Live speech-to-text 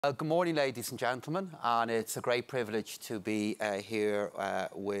Good morning, ladies and gentlemen, and it's a great privilege to be here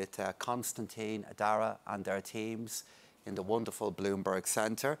with Constantine, Dara and their teams in the wonderful Bloomberg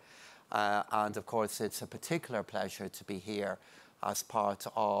Centre. And of course, it's a particular pleasure to be here as part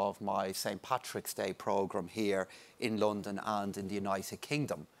of my St. Patrick's Day programme here in London and in the United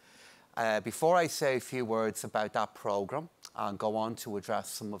Kingdom. Before I say a few words about that programme and go on to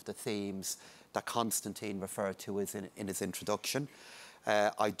address some of the themes that Constantine referred to in his introduction,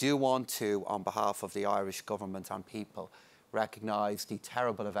 I do want to, on behalf of the Irish government and people, recognise the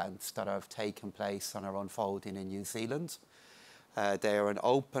terrible events that have taken place and are unfolding in New Zealand. They are an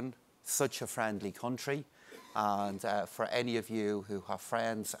open, such a friendly country, and for any of you who have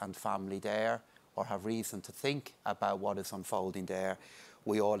friends and family there or have reason to think about what is unfolding there,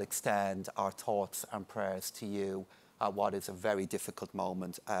 we all extend our thoughts and prayers to you at what is a very difficult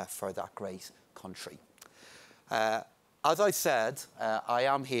moment for that great country. As I said, I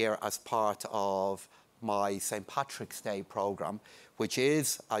am here as part of my St. Patrick's Day programme, which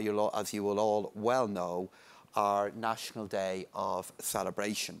is, as you will all well know, our National Day of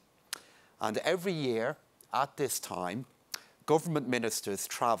Celebration. And every year at this time, government ministers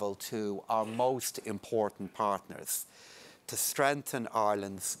travel to our most important partners to strengthen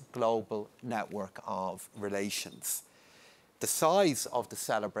Ireland's global network of relations. The size of the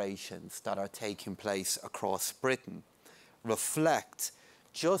celebrations that are taking place across Britain reflect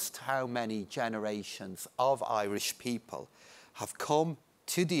just how many generations of Irish people have come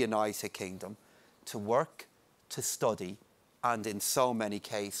to the United Kingdom to work, to study, and in so many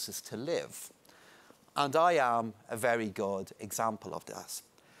cases to live. And I am a very good example of that.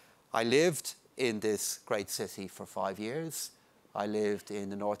 I lived in this great city for 5 years. I lived in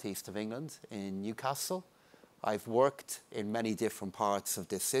the northeast of England, in Newcastle. I've worked in many different parts of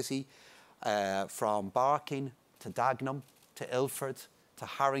this city, from Barking to Dagenham, to Ilford, to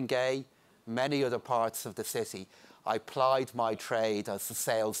Haringey, many other parts of the city. I plied my trade as a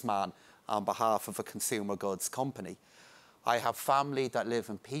salesman on behalf of a consumer goods company. I have family that live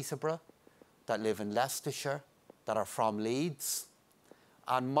in Peterborough, that live in Leicestershire, that are from Leeds.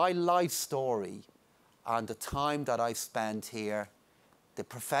 And my life story and the time that I spent here, the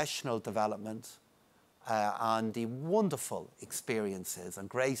professional development, and the wonderful experiences and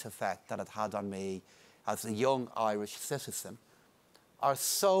great effect that it had on me as a young Irish citizen are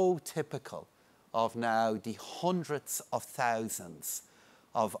so typical of now the hundreds of thousands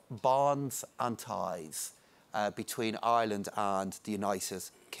of bonds and ties between Ireland and the United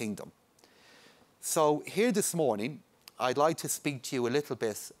Kingdom. So here this morning, I'd like to speak to you a little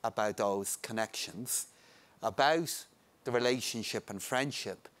bit about those connections, about the relationship and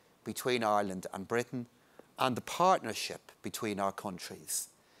friendship between Ireland and Britain, and the partnership between our countries.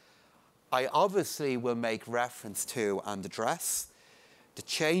 I obviously will make reference to and address the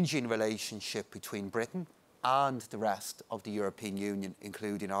changing relationship between Britain and the rest of the European Union,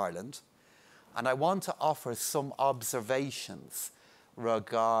 including Ireland. And I want to offer some observations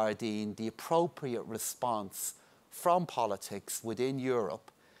regarding the appropriate response from politics within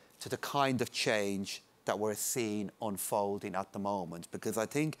Europe to the kind of change that we're seeing unfolding at the moment. Because I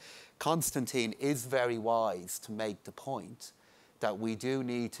think Constantine is very wise to make the point that we do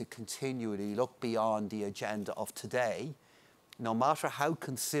need to continually look beyond the agenda of today, no matter how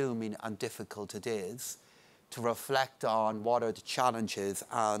consuming and difficult it is, to reflect on what are the challenges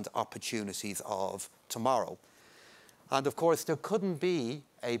and opportunities of tomorrow. And of course, there couldn't be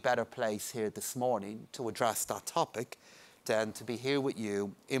a better place here this morning to address that topic than to be here with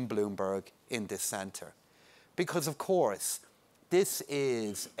you in Bloomberg in this centre. Because of course, this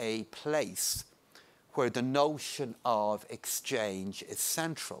is a place where the notion of exchange is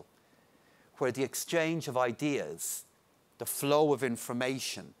central, where the exchange of ideas, the flow of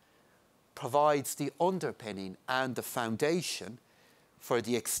information, provides the underpinning and the foundation for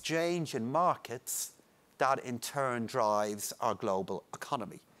the exchange in markets that in turn drives our global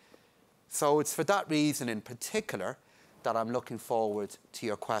economy. So it's for that reason in particular that I'm looking forward to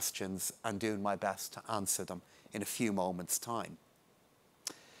your questions and doing my best to answer them in a few moments' time.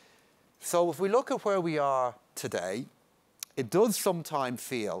 So if we look at where we are today, it does sometimes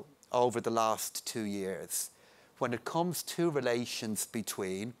feel over the last 2 years, when it comes to relations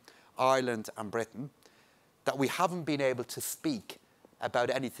between Ireland and Britain, that we haven't been able to speak about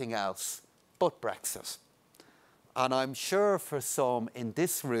anything else but Brexit. And I'm sure for some in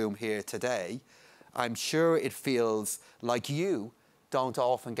this room here today, I'm sure it feels like you don't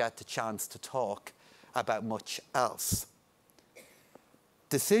often get the chance to talk about much else.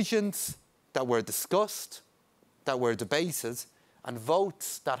 Decisions that were discussed, that were debated, and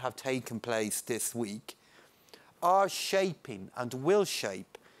votes that have taken place this week are shaping and will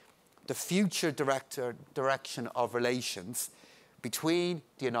shape the future direction of relations between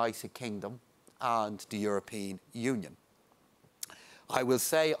the United Kingdom and the European Union. I will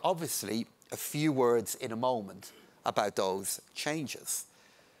say, obviously, a few words in a moment about those changes.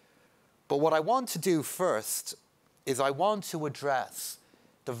 But what I want to do first is I want to address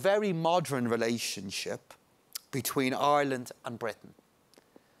the very modern relationship between Ireland and Britain.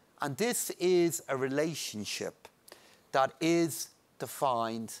 And this is a relationship that is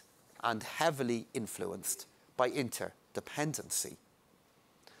defined and heavily influenced by interdependency.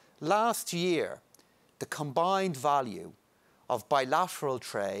 Last year, the combined value of bilateral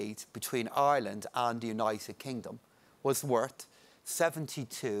trade between Ireland and the United Kingdom was worth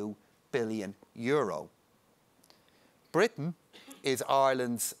 €72 billion. Britain is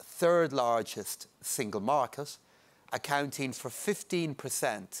Ireland's third largest single market, accounting for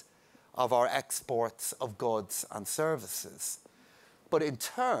 15% of our exports of goods and services. But in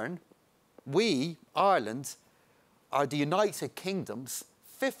turn, we, Ireland, are the United Kingdom's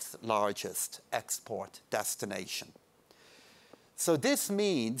fifth largest export destination. So this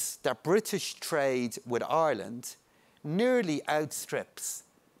means that British trade with Ireland nearly outstrips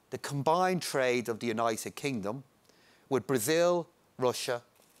the combined trade of the United Kingdom with Brazil, Russia,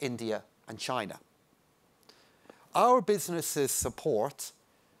 India, and China. Our businesses support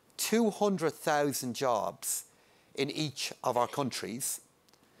 200,000 jobs in each of our countries,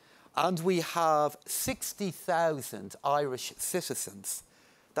 and we have 60,000 Irish citizens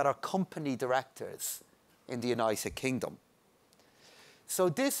that are company directors in the United Kingdom. So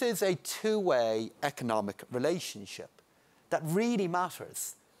this is a two-way economic relationship that really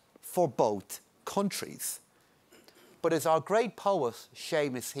matters for both countries. But as our great poet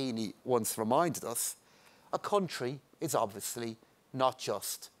Seamus Heaney once reminded us, a country is obviously not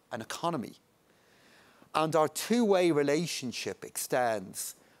just an economy. And our two-way relationship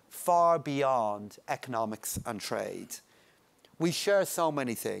extends far beyond economics and trade. We share so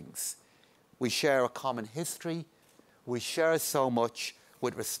many things. We share a common history. We share so much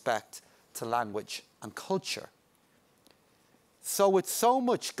with respect to language and culture. So with so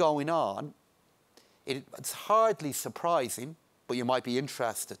much going on, it's hardly surprising, but you might be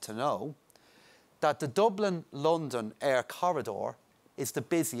interested to know, that the Dublin-London air corridor is the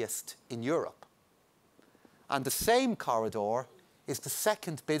busiest in Europe. And the same corridor is the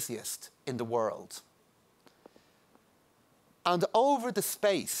second busiest in the world. And over the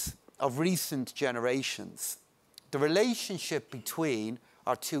space of recent generations, the relationship between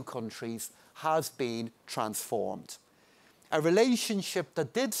our two countries has been transformed. A relationship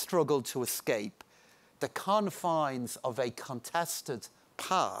that did struggle to escape the confines of a contested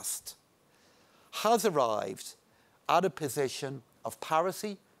past has arrived at a position of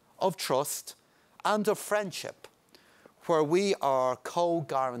parity, of trust, and of friendship, where we are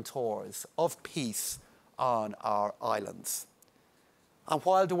co-guarantors of peace on our islands. And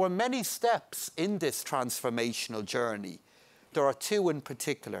while there were many steps in this transformational journey, there are two in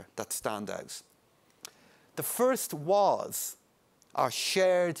particular that stand out. The first was our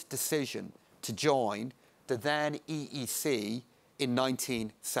shared decision to join the then EEC in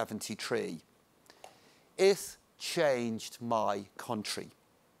 1973. It changed my country.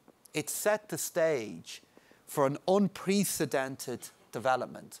 It set the stage for an unprecedented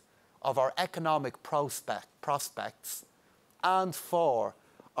development of our economic prospects and for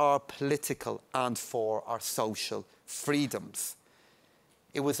our political and for our social freedoms.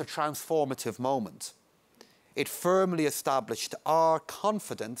 It was a transformative moment. It firmly established our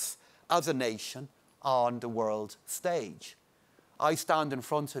confidence as a nation on the world stage. I stand in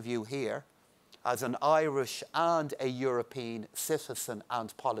front of you here as an Irish and a European citizen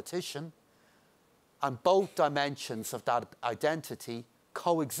and politician, and both dimensions of that identity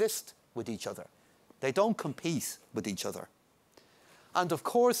coexist with each other. They don't compete with each other. And of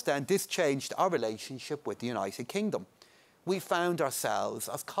course then, this changed our relationship with the United Kingdom. We found ourselves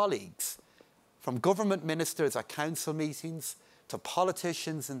as colleagues, from government ministers at council meetings, to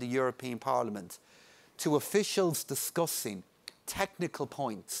politicians in the European Parliament, to officials discussing technical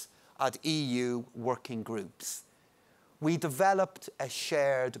points at EU working groups. We developed a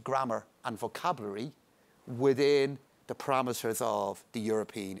shared grammar and vocabulary within the parameters of the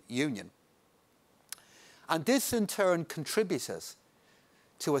European Union. And this in turn contributed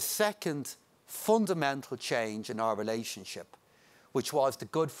to a second fundamental change in our relationship, which was the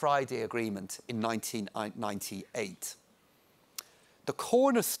Good Friday Agreement in 1998. The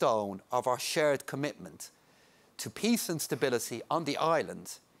cornerstone of our shared commitment to peace and stability on the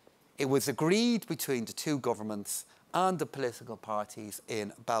island, it was agreed between the two governments and the political parties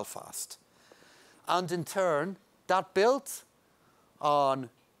in Belfast. And in turn, that built on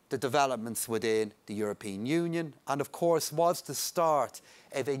the developments within the European Union, and of course was the start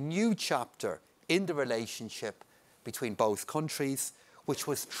of a new chapter in the relationship between both countries, which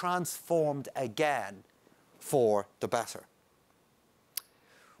was transformed again for the better.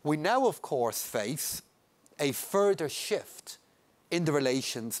 We now, of course, face a further shift in the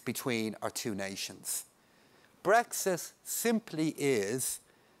relations between our two nations. Brexit simply is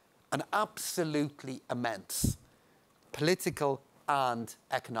an absolutely immense political and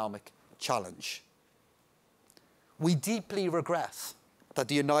economic challenge. We deeply regret that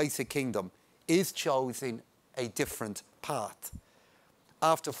the United Kingdom is choosing a different path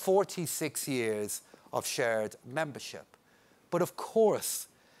after 46 years of shared membership. But of course,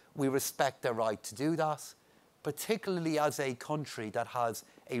 we respect their right to do that, particularly as a country that has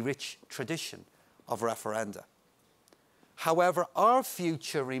a rich tradition of referenda. However, our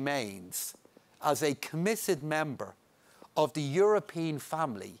future remains as a committed member of the European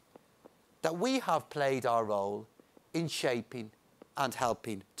family that we have played our role in shaping and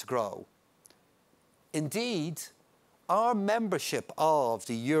helping to grow. Indeed, our membership of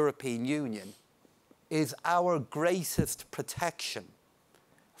the European Union is our greatest protection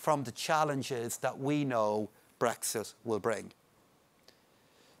from the challenges that we know Brexit will bring.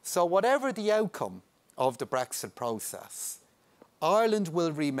 So whatever the outcome of the Brexit process, Ireland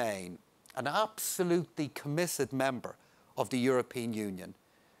will remain an absolutely committed member of the European Union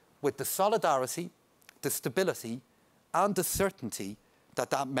with the solidarity, the stability and the certainty that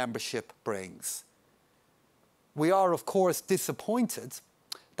that membership brings. We are, of course, disappointed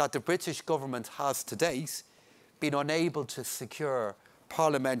that the British government has to date been unable to secure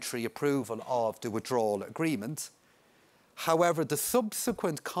parliamentary approval of the withdrawal agreement. However, the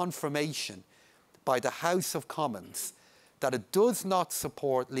subsequent confirmation by the House of Commons that it does not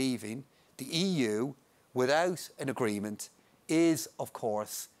support leaving the EU without an agreement is, of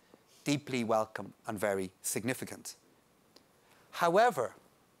course, deeply welcome and very significant. However,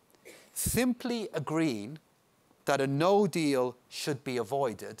 simply agreeing that a no deal should be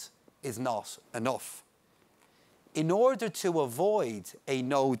avoided is not enough. In order to avoid a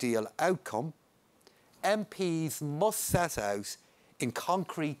no deal outcome, MPs must set out in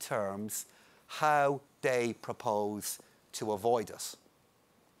concrete terms how they propose to avoid it.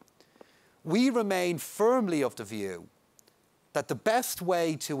 We remain firmly of the view that the best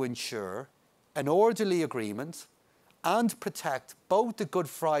way to ensure an orderly agreement and protect both the Good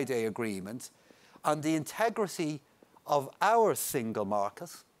Friday Agreement and the integrity of our single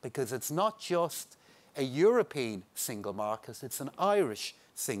market, because it's not just a European single market, it's an Irish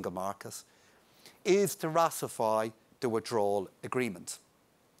single market, is to ratify the withdrawal agreement.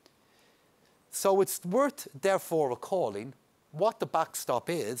 So it's worth, therefore, recalling what the backstop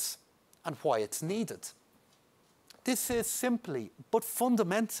is and why it's needed. This is simply, but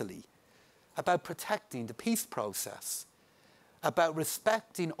fundamentally, about protecting the peace process, about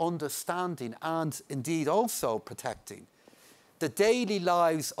respecting, understanding, and indeed also protecting the daily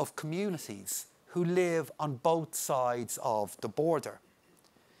lives of communities who live on both sides of the border.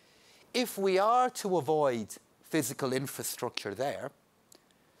 If we are to avoid physical infrastructure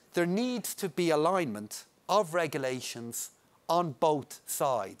there needs to be alignment of regulations on both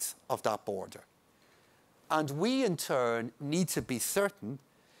sides of that border. And we, in turn, need to be certain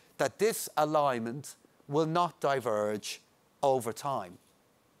that this alignment will not diverge over time.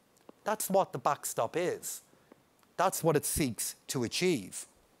 That's what the backstop is. That's what it seeks to achieve.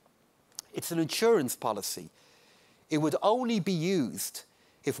 It's an insurance policy. It would only be used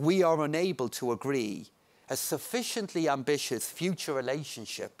if we are unable to agree a sufficiently ambitious future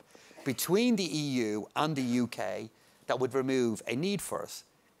relationship between the EU and the UK that would remove a need for it.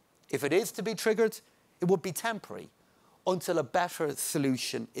 If it is to be triggered, it would be temporary until a better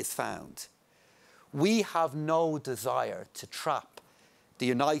solution is found. We have no desire to trap the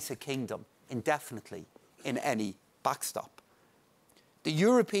United Kingdom indefinitely in any backstop. The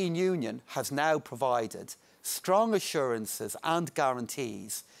European Union has now provided strong assurances and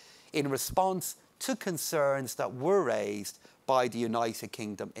guarantees in response to concerns that were raised by the United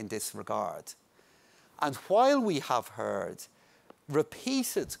Kingdom in this regard. And while we have heard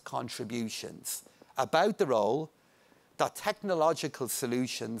repeated contributions about the role that technological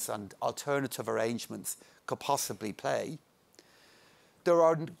solutions and alternative arrangements could possibly play, there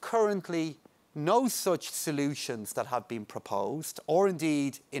are currently no such solutions that have been proposed or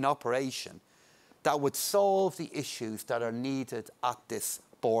indeed in operation that would solve the issues that are needed at this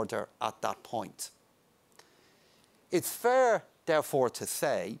border at that point. It's fair, therefore, to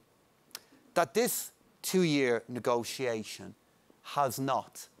say that this two-year negotiation has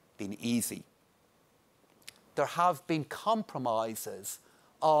not been easy. There have been compromises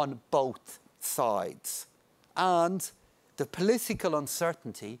on both sides. And the political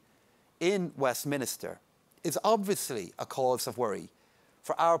uncertainty in Westminster is obviously a cause of worry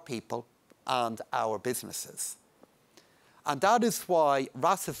for our people and our businesses. And that is why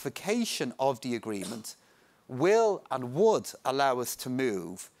ratification of the agreement will and would allow us to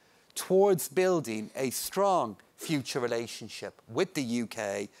move towards building a strong future relationship with the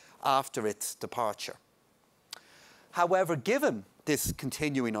UK after its departure. However, given this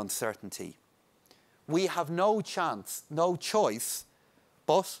continuing uncertainty, we have no choice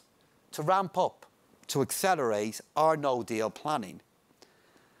but to ramp up, to accelerate our no deal planning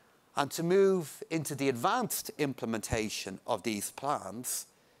and to move into the advanced implementation of these plans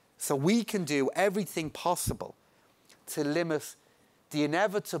so we can do everything possible to limit the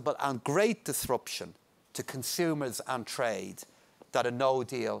inevitable and great disruption to consumers and trade that a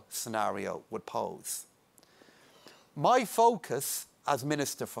no-deal scenario would pose. My focus as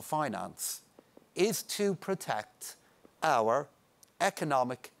Minister for Finance is to protect our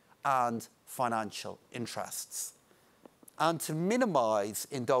economic and financial interests and to minimise,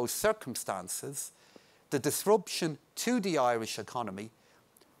 in those circumstances, the disruption to the Irish economy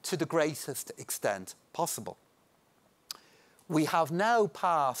to the greatest extent possible. We have now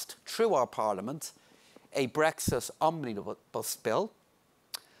passed through our Parliament a Brexit omnibus bill,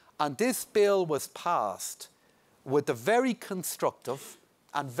 and this bill was passed with the very constructive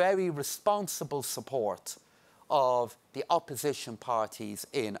and very responsible support of the opposition parties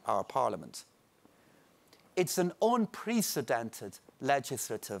in our Parliament. It's an unprecedented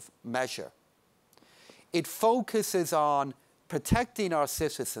legislative measure. It focuses on protecting our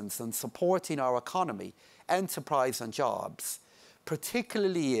citizens and supporting our economy, enterprise and jobs,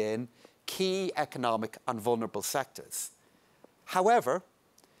 particularly in key economic and vulnerable sectors. However,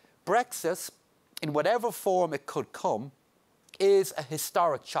 Brexit, in whatever form it could come, is a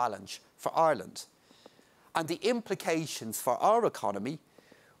historic challenge for Ireland. And the implications for our economy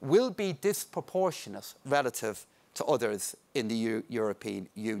will be disproportionate relative to others in the European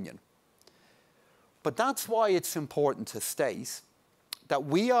Union. But that's why it's important to state that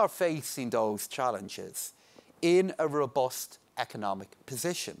we are facing those challenges in a robust economic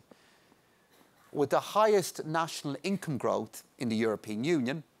position, with the highest national income growth in the European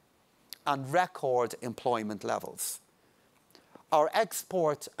Union and record employment levels. Our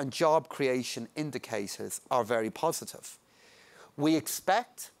export and job creation indicators are very positive. We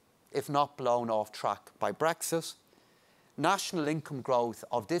expect, if not blown off track by Brexit, national income growth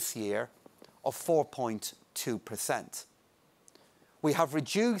of this year of 4.2%. We have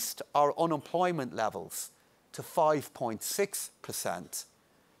reduced our unemployment levels to 5.6%,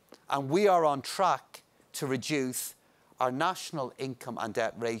 and we are on track to reduce our national income and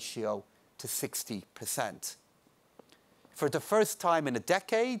debt ratio to 60%. For the first time in a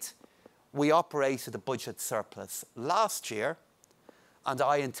decade, we operated a budget surplus last year, and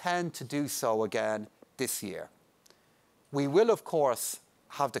I intend to do so again this year. We will, of course,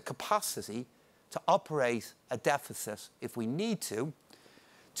 have the capacity to operate a deficit if we need to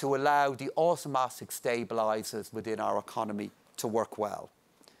allow the automatic stabilisers within our economy to work well.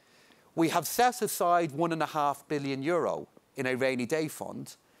 We have set aside €1.5 billion in a rainy day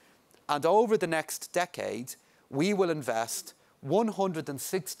fund, and over the next decade, we will invest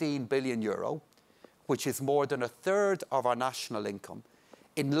 €116 billion, which is more than a third of our national income,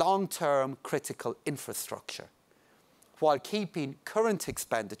 in long-term critical infrastructure, while keeping current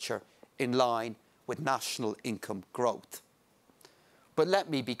expenditure in line with national income growth. But let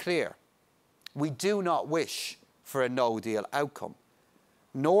me be clear, we do not wish for a no-deal outcome,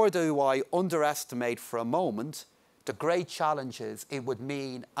 nor do I underestimate for a moment the great challenges it would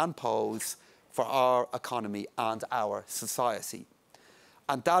mean and pose for our economy and our society.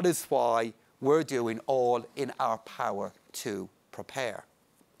 And that is why we're doing all in our power to prepare.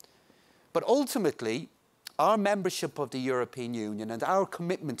 But ultimately, our membership of the European Union and our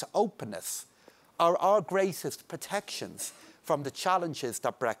commitment to openness are our greatest protections from the challenges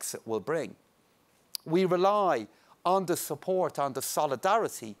that Brexit will bring. We rely on the support, on the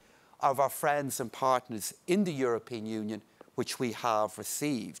solidarity of our friends and partners in the European Union, which we have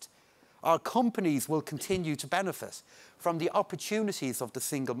received. Our companies will continue to benefit from the opportunities of the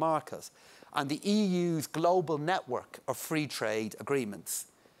single market and the EU's global network of free trade agreements.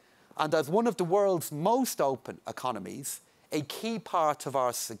 And as one of the world's most open economies, a key part of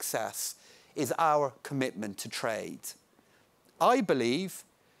our success is our commitment to trade. I believe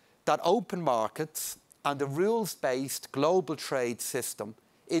that open markets and a rules-based global trade system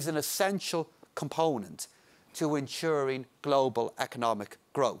is an essential component to ensuring global economic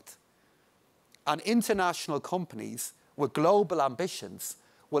growth. And international companies with global ambitions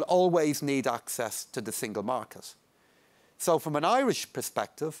will always need access to the single market. So from an Irish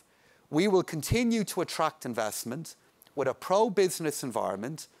perspective, we will continue to attract investment with a pro-business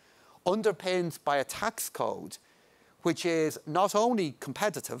environment underpinned by a tax code which is not only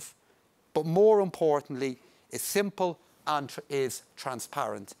competitive, but more importantly, is simple and is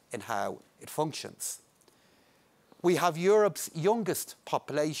transparent in how it functions. We have Europe's youngest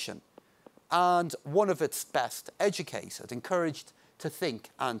population and one of its best educated, encouraged to think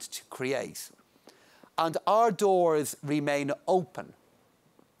and to create. And our doors remain open,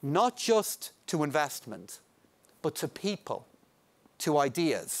 not just to investment, but to people, to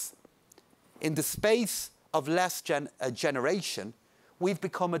ideas. In the space of less a generation, we've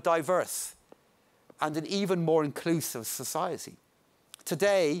become a diverse and an even more inclusive society.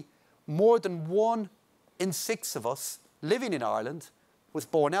 Today, more than 1 in 6 of us living in Ireland was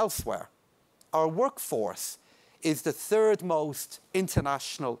born elsewhere. Our workforce is the 3rd most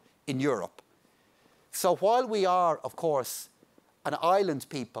international in Europe. So while we are, of course, an island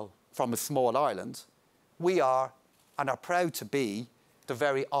people from a small island, we are, and are proud to be, the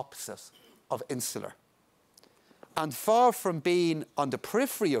very opposite of insular. And far from being on the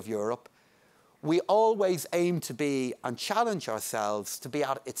periphery of Europe, we always aim to be and challenge ourselves to be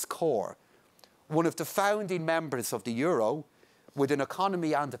at its core, one of the founding members of the euro, with an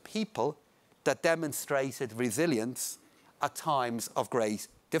economy and a people that demonstrated resilience at times of great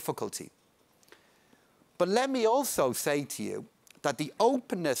difficulty. But let me also say to you that the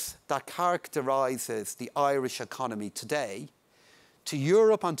openness that characterises the Irish economy today to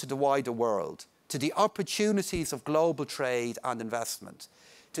Europe and to the wider world, to the opportunities of global trade and investment,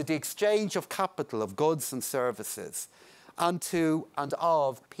 to the exchange of capital, of goods and services, and to and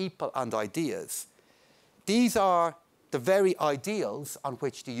of people and ideas. These are the very ideals on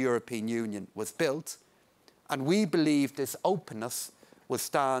which the European Union was built, and we believe this openness will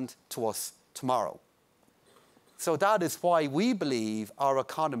stand to us tomorrow. So that is why we believe our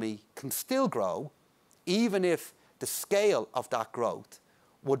economy can still grow, even if the scale of that growth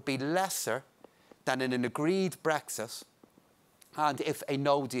would be lesser than in an agreed Brexit and if a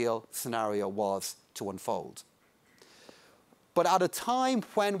no-deal scenario was to unfold. But at a time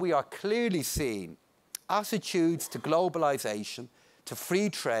when we are clearly seeing attitudes to globalisation, to free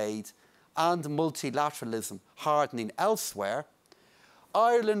trade and multilateralism hardening elsewhere,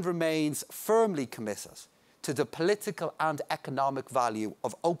 Ireland remains firmly committed to the political and economic value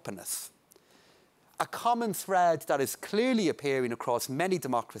of openness. A common thread that is clearly appearing across many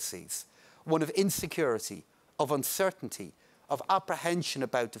democracies, one of insecurity, of uncertainty, of apprehension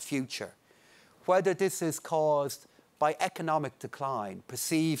about the future, whether this is caused by economic decline,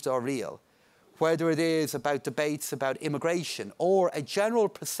 perceived or real, whether it is about debates about immigration or a general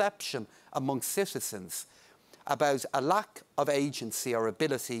perception among citizens about a lack of agency or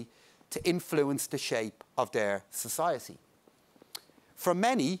ability to influence the shape of their society. For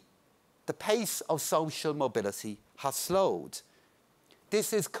many, the pace of social mobility has slowed.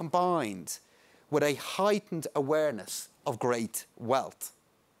 This is combined with a heightened awareness of great wealth.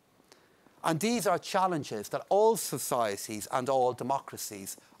 And these are challenges that all societies and all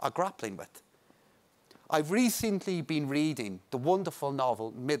democracies are grappling with. I've recently been reading the wonderful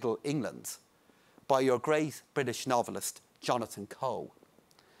novel Middle England by your great British novelist Jonathan Coe.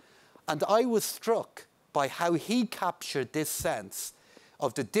 And I was struck by how he captured this sense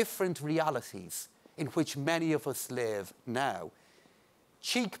of the different realities in which many of us live now,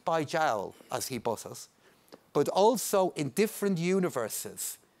 cheek by jowl, as he put it, but also in different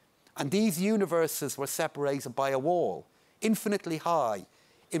universes. And these universes were separated by a wall, infinitely high,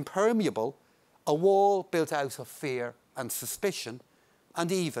 impermeable, a wall built out of fear and suspicion,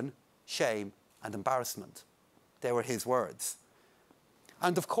 and even shame and embarrassment. They were his words.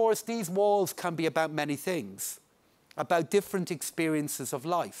 And of course, these walls can be about many things, about different experiences of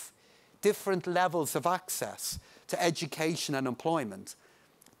life, different levels of access to education and employment,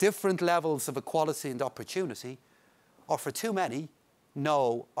 different levels of equality and opportunity, or for too many,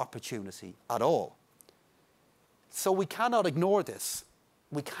 no opportunity at all. So we cannot ignore this.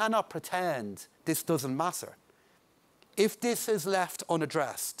 We cannot pretend this doesn't matter. If this is left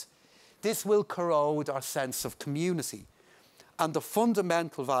unaddressed, this will corrode our sense of community and the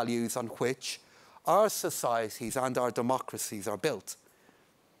fundamental values on which our societies and our democracies are built.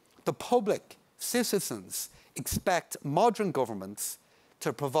 The public, citizens, expect modern governments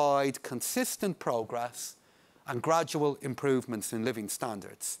to provide consistent progress and gradual improvements in living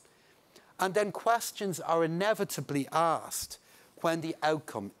standards. And then questions are inevitably asked when the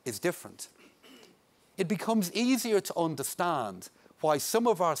outcome is different. It becomes easier to understand why some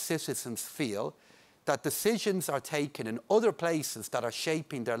of our citizens feel that decisions are taken in other places that are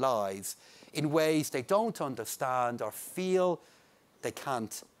shaping their lives in ways they don't understand or feel they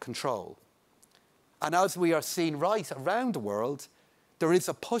can't control. And as we are seeing right around the world, there is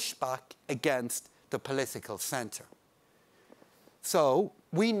a pushback against the political centre. So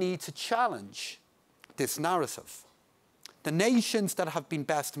we need to challenge this narrative. The nations that have been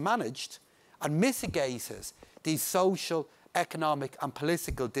best managed and mitigated these social, economic and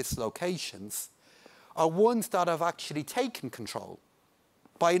political dislocations are ones that have actually taken control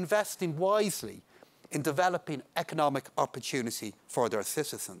by investing wisely in developing economic opportunity for their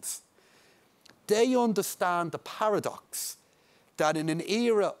citizens. They understand the paradox that in an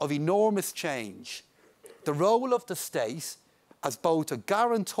era of enormous change, the role of the state as both a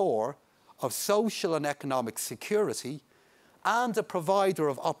guarantor of social and economic security and a provider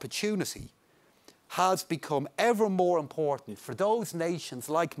of opportunity has become ever more important for those nations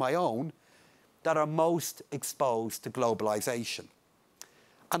like my own that are most exposed to globalisation.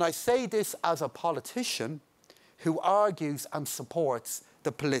 And I say this as a politician who argues and supports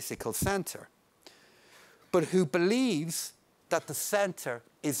the political centre, but who believes that the centre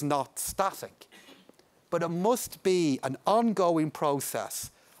is not static, but it must be an ongoing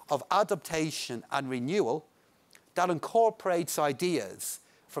process of adaptation and renewal that incorporates ideas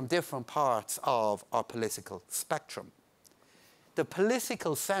from different parts of our political spectrum. The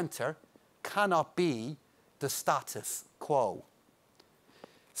political centre cannot be the status quo.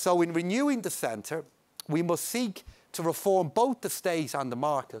 So in renewing the centre, we must seek to reform both the state and the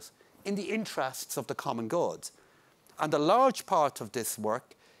market in the interests of the common good. And a large part of this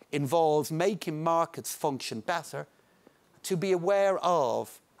work involves making markets function better to be aware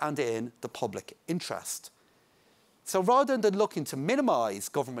of and in the public interest. So rather than looking to minimise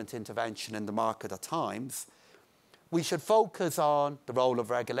government intervention in the market at times, we should focus on the role of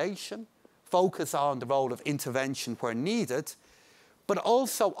regulation, focus on the role of intervention where needed, but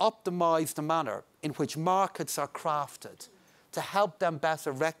also optimise the manner in which markets are crafted to help them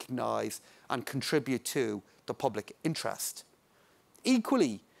better recognise and contribute to the public interest.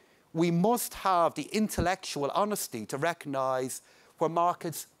 Equally, we must have the intellectual honesty to recognise where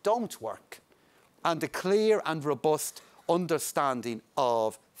markets don't work and a clear and robust understanding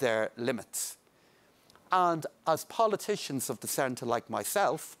of their limits. And as politicians of the centre like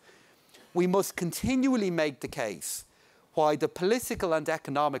myself, we must continually make the case why the political and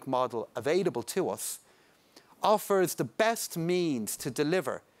economic model available to us offers the best means to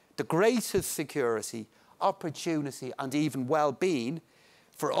deliver the greatest security, opportunity and even well-being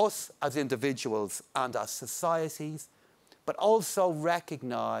for us as individuals and as societies, but also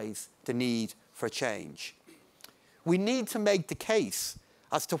recognise the need for change. We need to make the case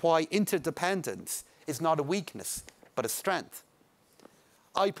as to why interdependence is not a weakness, but a strength.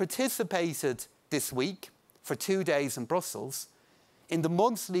 I participated this week for 2 days in Brussels in the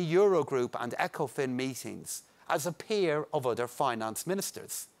monthly Eurogroup and ECOFIN meetings as a peer of other finance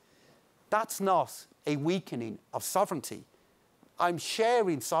ministers. That's not a weakening of sovereignty. I'm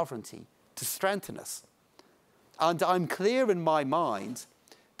sharing sovereignty to strengthen us. And I'm clear in my mind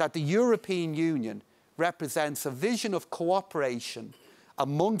that the European Union represents a vision of cooperation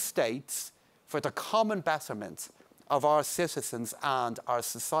among states for the common betterment of our citizens and our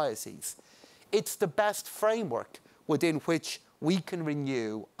societies. It's the best framework within which we can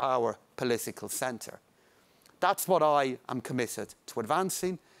renew our political centre. That's what I am committed to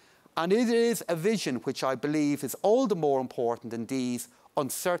advancing, and it is a vision which I believe is all the more important in these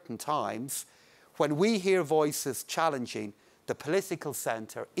uncertain times when we hear voices challenging the political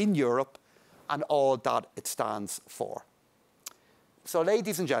centre in Europe and all that it stands for. So,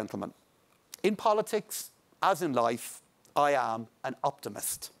 ladies and gentlemen, in politics, as in life, I am an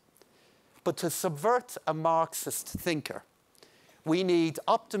optimist. But to subvert a Marxist thinker, we need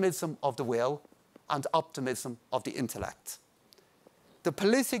optimism of the will and optimism of the intellect. The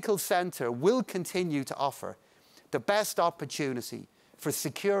political centre will continue to offer the best opportunity for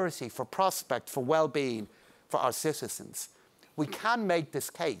security, for prospect, for well-being for our citizens. We can make this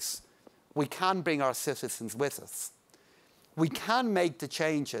case. We can bring our citizens with us. We can make the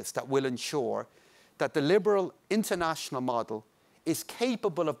changes that will ensure that the liberal international model is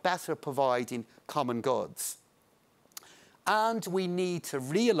capable of better providing common goods. And we need to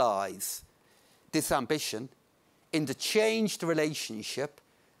realise this ambition in the changed relationship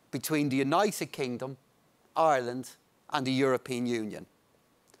between the United Kingdom, Ireland and the European Union.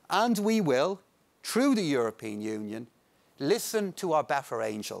 And we will, through the European Union, listen to our better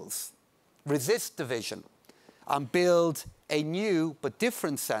angels, resist division and build a new but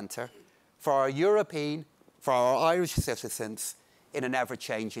different centre for our European, for our Irish citizens in an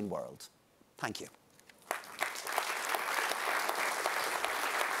ever-changing world. Thank you.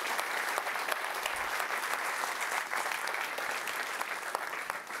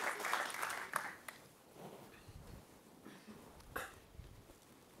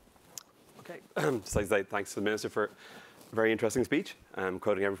 Just like to say thanks to the Minister for a very interesting speech.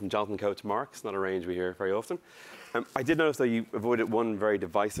 Quoting everything from Jonathan Coe to Marx, not a range we hear very often. I did notice that you avoided one very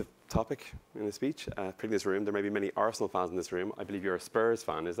divisive topic in the speech, particularly this room. There may be many Arsenal fans in this room. I believe you're a Spurs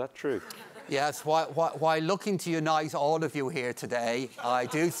fan. Is that true? Yes, while looking to unite all of you here today, I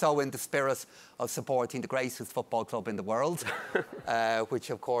do so in the spirit of supporting the greatest football club in the world, which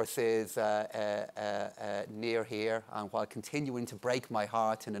of course is near here. And while continuing to break my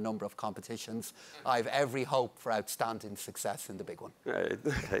heart in a number of competitions, I have every hope for outstanding success in the big one.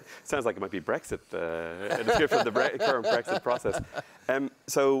 Okay. Sounds like it might be Brexit. It's good for the current Brexit process.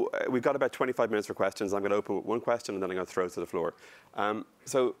 So we've got about 25 minutes for questions. I'm going to open with one question and then I'm going to throw it to the floor.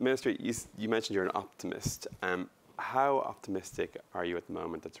 So, Minister, you mentioned you're an optimist. How optimistic are you at the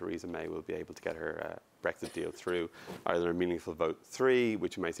moment that Theresa May will be able to get her Brexit deal through, either a meaningful vote 3,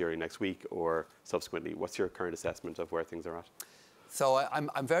 which we may see early next week, or subsequently? What's your current assessment of where things are at? So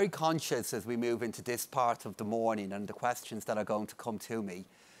I'm very conscious as we move into this part of the morning and the questions that are going to come to me,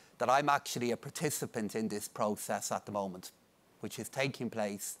 that I'm actually a participant in this process at the moment, which is taking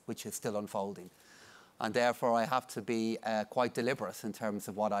place, which is still unfolding. And therefore, I have to be quite deliberate in terms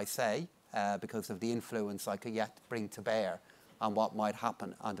of what I say, because of the influence I could yet bring to bear on what might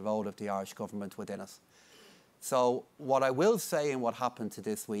happen and the role of the Irish government within it. So what I will say and what happened to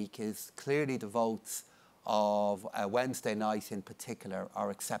this week is clearly the votes of Wednesday night in particular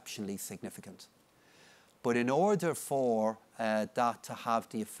are exceptionally significant. But in order for that to have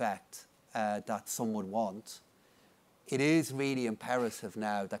the effect that some would want, it is really imperative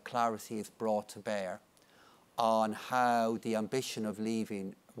now that clarity is brought to bear on how the ambition of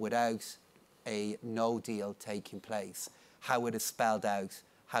leaving without a no deal taking place, how it is spelled out,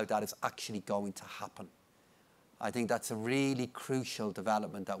 how that is actually going to happen. I think that's a really crucial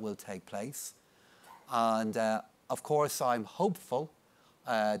development that will take place. And of course, I'm hopeful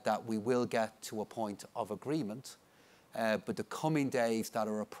that we will get to a point of agreement. But the coming days that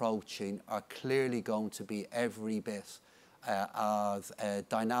are approaching are clearly going to be every bit as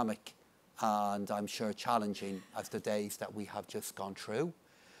dynamic and I'm sure challenging as the days that we have just gone through.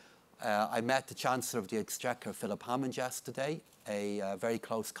 I met the Chancellor of the Exchequer, Philip Hammond, yesterday, a very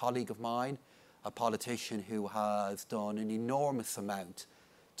close colleague of mine, a politician who has done an enormous amount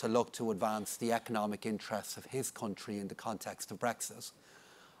to look to advance the economic interests of his country in the context of Brexit.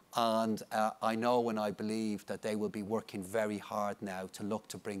 And I know and I believe that they will be working very hard now to look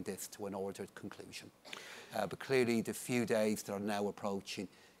to bring this to an ordered conclusion. But clearly the few days that are now approaching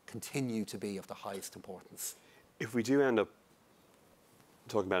continue to be of the highest importance. If we do end up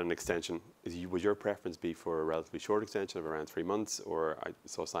talking about an extension, would your preference be for a relatively short extension of around 3 months? Or I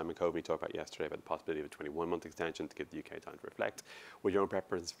saw Simon Coveney talk about yesterday about the possibility of a 21-month extension to give the UK time to reflect. Would your own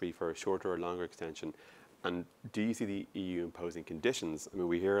preference be for a shorter or longer extension? And do you see the EU imposing conditions? I mean,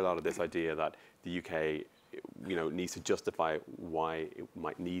 we hear a lot of this idea that the UK, needs to justify why it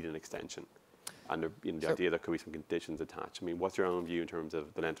might need an extension, and the idea that could be some conditions attached. I mean, what's your own view in terms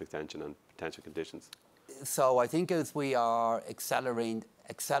of the length of extension and potential conditions? So I think as we are accelerating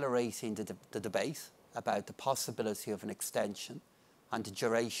the debate about the possibility of an extension and the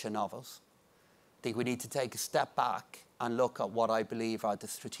duration of it, I think we need to take a step back and look at what I believe are the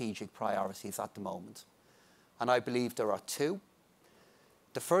strategic priorities at the moment. And I believe there are 2.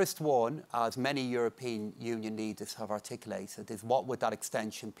 The first one, as many European Union leaders have articulated, is what would that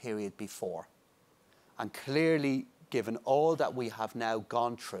extension period be for? And clearly, given all that we have now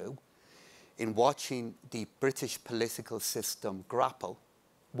gone through in watching the British political system grapple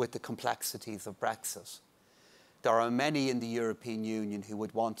with the complexities of Brexit, there are many in the European Union who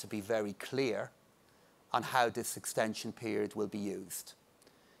would want to be very clear on how this extension period will be used.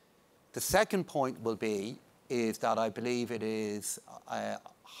 The second point is that I believe it is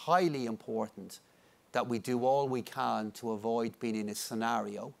highly important that we do all we can to avoid being in a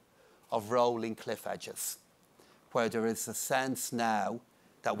scenario of rolling cliff edges, where there is a sense now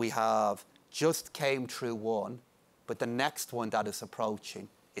that we have just came through one, but the next one that is approaching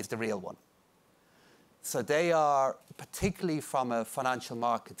is the real one. So they are, particularly from a financial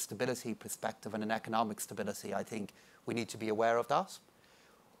market stability perspective and an economic stability, I think we need to be aware of that.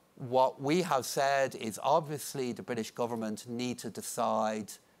 What we have said is obviously the British government need to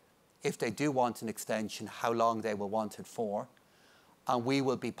decide if they do want an extension, how long they will want it for. And we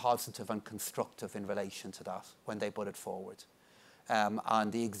will be positive and constructive in relation to that when they put it forward.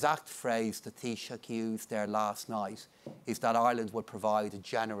 And the exact phrase that Taoiseach used there last night is that Ireland will provide a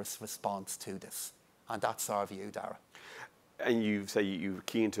generous response to this. And that's our view, Dara. And you say you're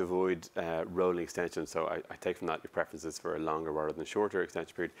keen to avoid rolling extensions, so I take from that your preference is for a longer rather than shorter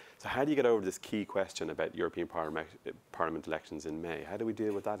extension period. So how do you get over this key question about European Parliament elections in May? How do we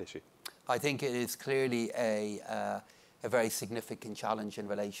deal with that issue? I think it is clearly a very significant challenge in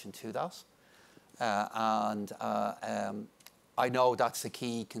relation to that. I know that's a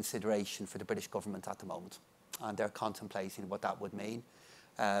key consideration for the British government at the moment, and they're contemplating what that would mean,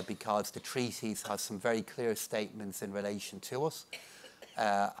 because the treaties have some very clear statements in relation to us.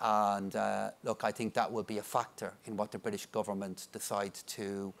 Look, I think that will be a factor in what the British government decides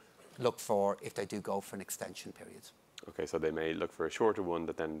to look for if they do go for an extension period. Okay, so they may look for a shorter one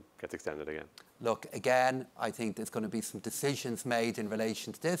that then gets extended again. Look, again, I think there's going to be some decisions made in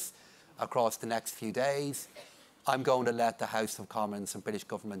relation to this across the next few days. I'm going to let the House of Commons and British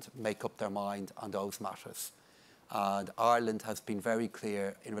government make up their mind on those matters. And Ireland has been very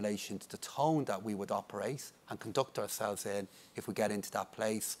clear in relation to the tone that we would operate and conduct ourselves in if we get into that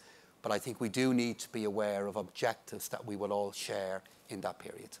place. But I think we do need to be aware of objectives that we will all share in that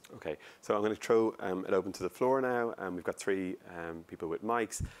period. Okay, so I'm going to throw it open to the floor now. We've got three people with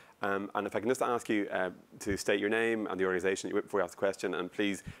mics. And if I can just ask you to state your name and the organisation you're with before you ask the question, and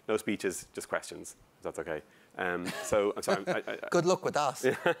please, no speeches, just questions, if that's okay. So I'm sorry. Good luck with that.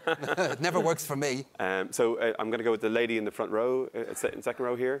 It never works for me. So I'm going to go with the lady in the front row, in second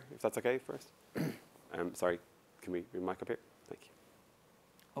row here, if that's okay first. Sorry, can we mic up here? Thank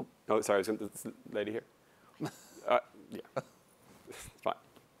you. Oh, sorry, this lady here. Yeah, fine.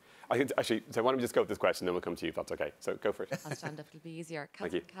 I think actually, so why don't we just go with this question, then we'll come to you if that's okay. So go for it. I'll stand up, it'll be easier.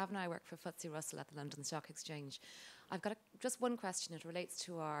 Thank you. Cav and I work for FTSE Russell at the London Stock Exchange. I've got just one question. It relates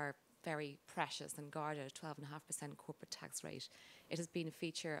to our very precious and guarded 12.5% corporate tax rate. It has been a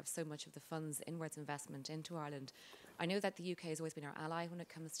feature of so much of the fund's inwards investment into Ireland. I know that the UK has always been our ally when it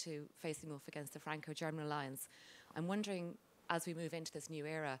comes to facing off against the Franco-German alliance. I'm wondering, as we move into this new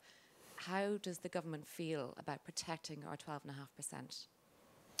era, how does the government feel about protecting our 12.5%?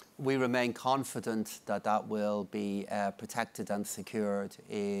 We remain confident that that will be protected and secured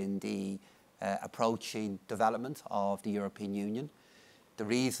in the approaching development of the European Union. The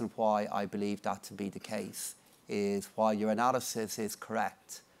reason why I believe that to be the case is, while your analysis is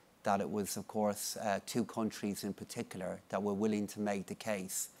correct, that it was, of course, two countries in particular that were willing to make the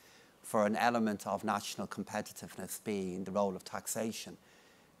case for an element of national competitiveness being the role of taxation.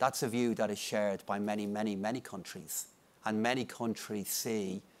 That's a view that is shared by many, many, many countries. And many countries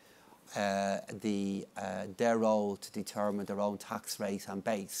see their role to determine their own tax rate and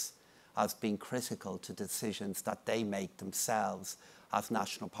base as being critical to decisions that they make themselves as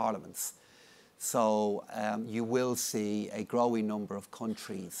national parliaments. So you will see a growing number of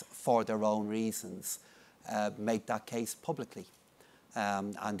countries, for their own reasons, make that case publicly.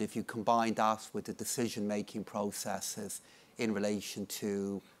 And if you combine that with the decision-making processes in relation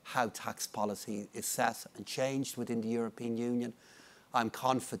to how tax policy is set and changed within the European Union, I'm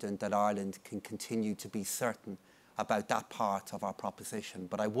confident that Ireland can continue to be certain about that part of our proposition.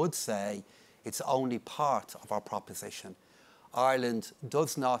 But I would say it's only part of our proposition. Ireland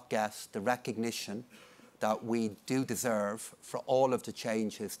does not get the recognition that we do deserve for all of the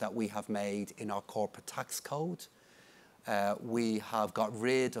changes that we have made in our corporate tax code. We have got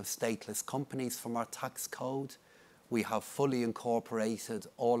rid of stateless companies from our tax code. We have fully incorporated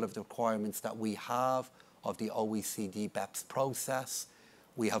all of the requirements that we have of the OECD BEPS process.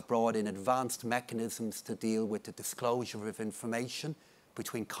 We have brought in advanced mechanisms to deal with the disclosure of information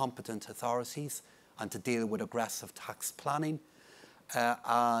between competent authorities and to deal with aggressive tax planning.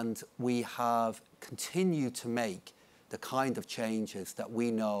 And we have continued to make the kind of changes that we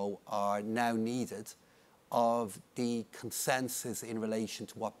know are now needed of the consensus in relation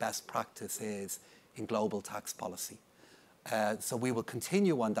to what best practice is in global tax policy. So we will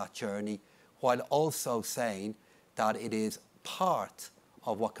continue on that journey, while also saying that it is part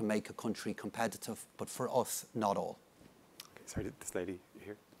of what can make a country competitive, but for us, not all. Okay, sorry, this lady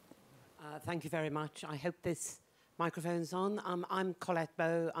here. Thank you very much. I hope this microphone's on. I'm Colette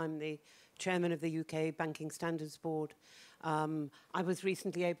Bowe. I'm the chairman of the UK Banking Standards Board. I was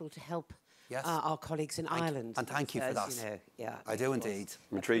recently able to help our colleagues in Ireland. And thank you for that. You know, yeah, I do indeed.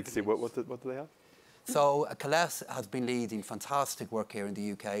 I'm intrigued to see what do they have? So Colette has been leading fantastic work here in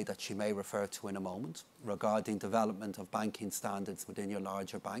the UK that she may refer to in a moment regarding development of banking standards within your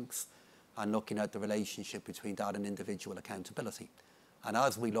larger banks and looking at the relationship between that and individual accountability. And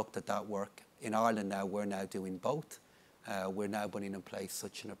as we looked at that work, in Ireland now, we're now doing both. We're now putting in place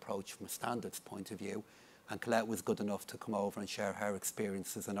such an approach from a standards point of view. And Colette was good enough to come over and share her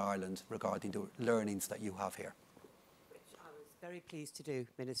experiences in Ireland regarding the learnings that you have here. Which I was very pleased to do,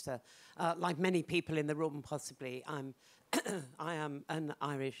 Minister. Like many people in the room, possibly, I am an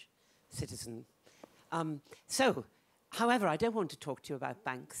Irish citizen. So However, I don't want to talk to you about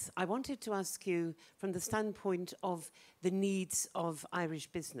banks. I wanted to ask you from the standpoint of the needs of Irish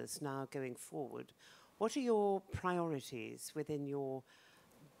business now going forward. What are your priorities within your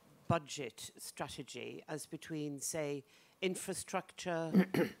budget strategy as between, say, infrastructure,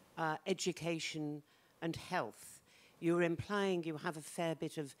 education and health? You're implying you have a fair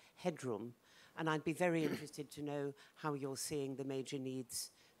bit of headroom, and I'd be very interested to know how you're seeing the major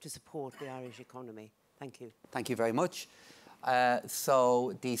needs to support the Irish economy. Thank you. Thank you very much.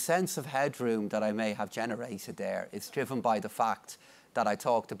 So the sense of headroom that I may have generated there is driven by the fact that I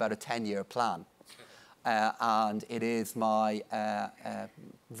talked about a 10-year plan. And it is my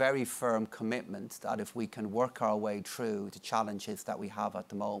very firm commitment that if we can work our way through the challenges that we have at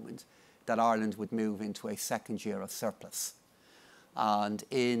the moment, that Ireland would move into a second year of surplus. And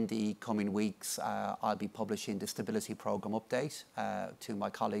in the coming weeks, I'll be publishing the Stability Programme update to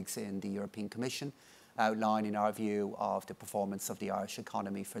my colleagues in the European Commission, outlining our view of the performance of the Irish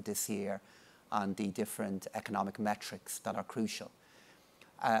economy for this year and the different economic metrics that are crucial.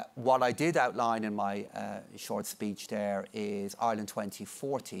 What I did outline in my short speech there is Ireland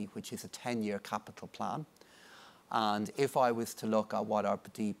 2040, which is a 10-year capital plan. And if I was to look at what are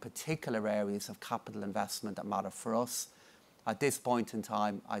the particular areas of capital investment that matter for us, at this point in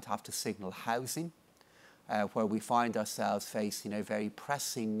time, I'd have to signal housing, where we find ourselves facing a very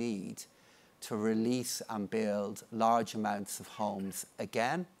pressing need to release and build large amounts of homes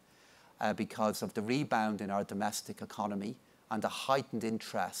again because of the rebound in our domestic economy and the heightened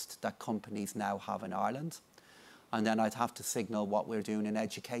interest that companies now have in Ireland. And then I'd have to signal what we're doing in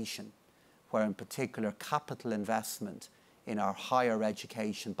education, where in particular capital investment in our higher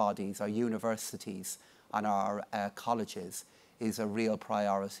education bodies, our universities and our colleges is a real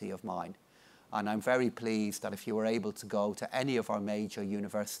priority of mine. And I'm very pleased that if you were able to go to any of our major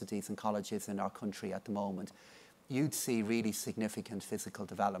universities and colleges in our country at the moment, you'd see really significant physical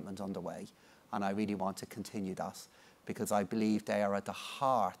development underway. And I really want to continue that because I believe they are at the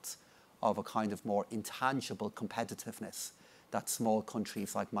heart of a kind of more intangible competitiveness that small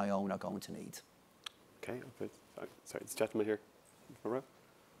countries like my own are going to need. Okay, sorry, this gentleman here.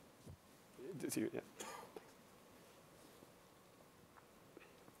 Yeah.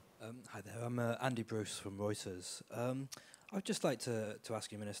 Hi there, I'm Andy Bruce from Reuters. I'd just like to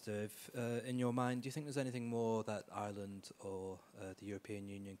ask you, Minister, if in your mind, do you think there's anything more that Ireland or the European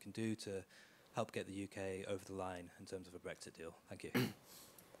Union can do to help get the UK over the line in terms of a Brexit deal? Thank you.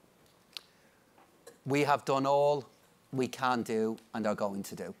 We have done all we can do and are going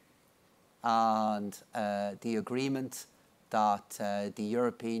to do. And the agreement that the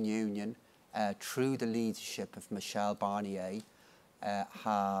European Union, through the leadership of Michel Barnier,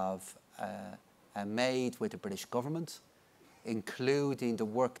 have made with the British government, including the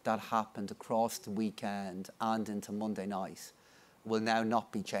work that happened across the weekend and into Monday night, will now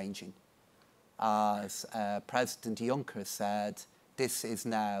not be changing. As President Juncker said, this is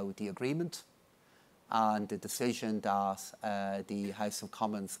now the agreement, and the decision that the House of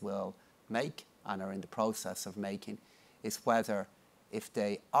Commons will make and are in the process of making is whether, if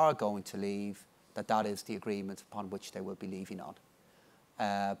they are going to leave, that is the agreement upon which they will be leaving on.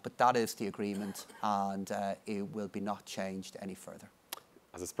 But that is the agreement, and it will be not changed any further.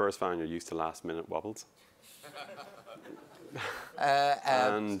 As a Spurs fan, you're used to last-minute wobbles.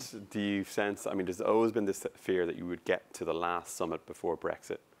 And do you sense, I mean, there's always been this fear that you would get to the last summit before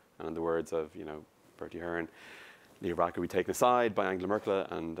Brexit, and in the words of, Bertie Ahern, Leo Varadkar would be taken aside by Angela Merkel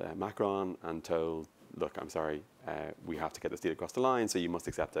and Macron and told, look, I'm sorry, we have to get this deal across the line, so you must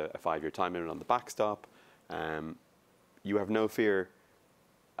accept a 5-year time limit on the backstop. You have no fear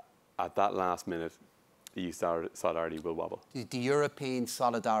at that last minute the EU solidarity will wobble? The European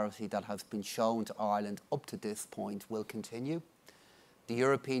solidarity that has been shown to Ireland up to this point will continue. The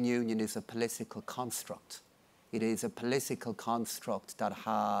European Union is a political construct. It is a political construct that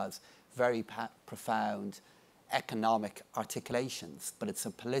has very profound economic articulations, but it's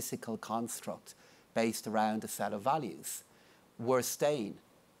a political construct based around a set of values. We're staying.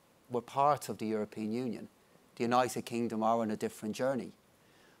 We're part of the European Union. The United Kingdom are on a different journey.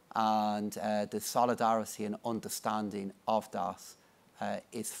 And the solidarity and understanding of that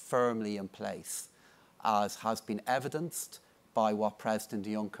is firmly in place, as has been evidenced by what President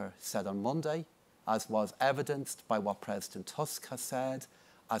Juncker said on Monday, as was evidenced by what President Tusk has said,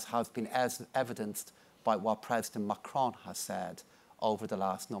 as has been evidenced by what President Macron has said over the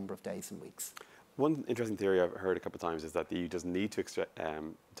last number of days and weeks. One interesting theory I've heard a couple of times is that the EU doesn't need to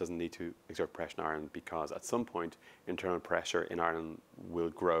exert pressure in Ireland because at some point internal pressure in Ireland will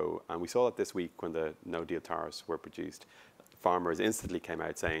grow. And we saw that this week when the no-deal tariffs were produced. Farmers instantly came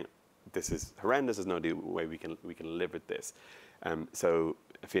out saying this is horrendous. There's no way we can live with this. So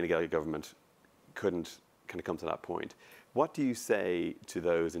a Fine Gael government couldn't kind of come to that point. What do you say to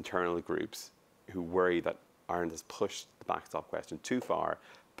those internal groups who worry that Ireland has pushed the backstop question too far,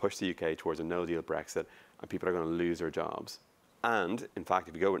 pushed the UK towards a no-deal Brexit, and people are going to lose their jobs? And in fact,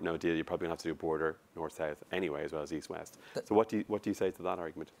 if you go with no deal, you're probably going to have to do a border north-south anyway, as well as east-west. So what do you say to that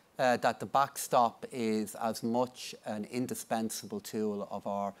argument? That the backstop is as much an indispensable tool of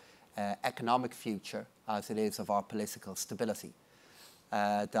our economic future as it is of our political stability.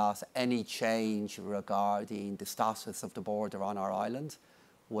 That any change regarding the status of the border on our island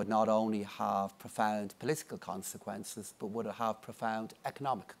would not only have profound political consequences, but would have profound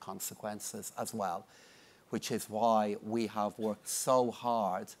economic consequences as well, which is why we have worked so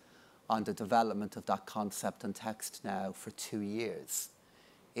hard on the development of that concept and text now for 2 years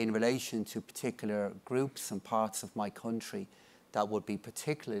in relation to particular groups and parts of my country that would be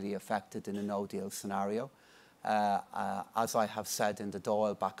particularly affected in a no-deal scenario. As I have said in the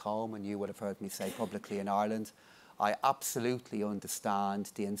Doyle back home, and you would have heard me say publicly in Ireland, I absolutely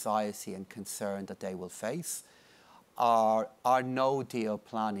understand the anxiety and concern that they will face. Our no-deal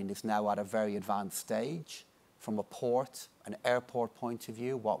planning is now at a very advanced stage from a port, an airport point of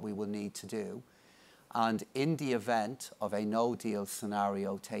view, what we will need to do. And in the event of a no-deal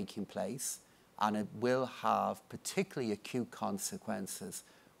scenario taking place, and it will have particularly acute consequences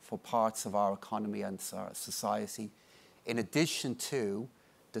for parts of our economy and our society, in addition to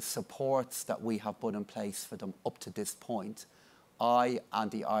the supports that we have put in place for them up to this point, I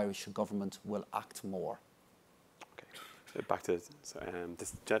and the Irish government will act more. Okay, so back to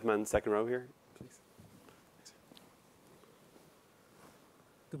this gentleman, second row here, please.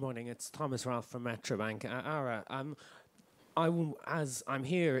 Good morning, it's Thomas Ralph from Metrobank. Ara, as I'm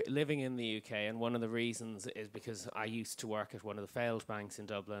here living in the UK, and one of the reasons is because I used to work at one of the failed banks in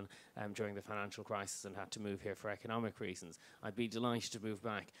Dublin during the financial crisis and had to move here for economic reasons. I'd be delighted to move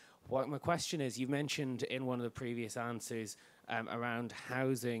back. What my question is, you mentioned in one of the previous answers around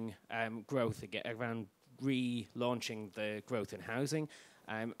housing growth, around relaunching the growth in housing,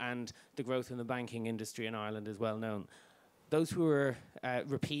 and the growth in the banking industry in Ireland is well known. Those who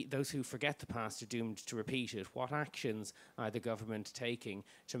forget the past are doomed to repeat it. What actions are the government taking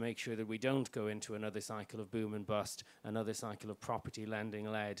to make sure that we don't go into another cycle of boom and bust, another cycle of property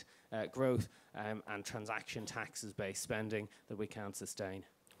lending-led growth and transaction taxes-based spending that we can't sustain?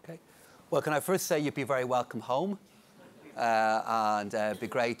 Okay. Well, can I first say you'd be very welcome home, and it'd be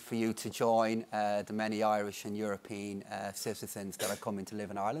great for you to join the many Irish and European citizens that are coming to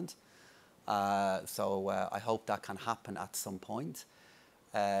live in Ireland. So I hope that can happen at some point.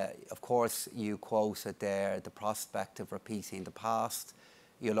 Of course, you quoted there the prospect of repeating the past.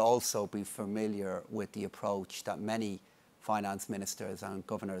 You'll also be familiar with the approach that many finance ministers and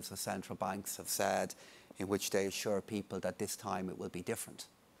governors of central banks have said, in which they assure people that this time it will be different.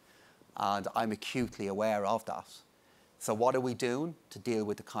 And I'm acutely aware of that. So what are we doing to deal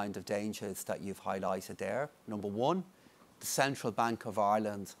with the kind of dangers that you've highlighted there? Number one, the Central Bank of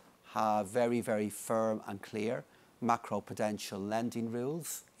Ireland have very, very firm and clear macroprudential lending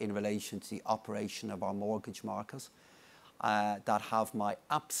rules in relation to the operation of our mortgage market that have my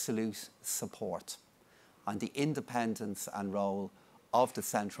absolute support. And the independence and role of the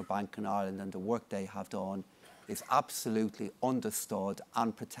Central Bank in Ireland and the work they have done is absolutely understood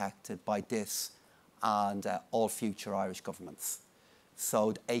and protected by this and all future Irish governments.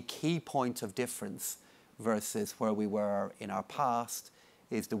 So a key point of difference versus where we were in our past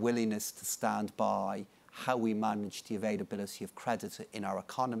is the willingness to stand by how we manage the availability of credit in our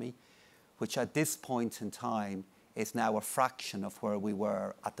economy, which at this point in time is now a fraction of where we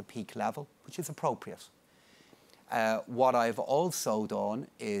were at the peak level, which is appropriate. What I've also done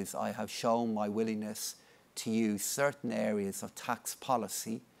is I have shown my willingness to use certain areas of tax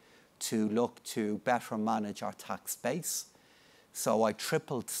policy to look to better manage our tax base. So I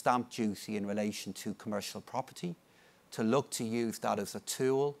tripled stamp duty in relation to commercial property, to look to use that as a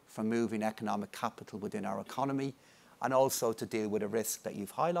tool for moving economic capital within our economy, and also to deal with a risk that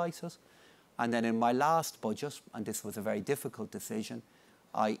you've highlighted. And then in my last budget, and this was a very difficult decision,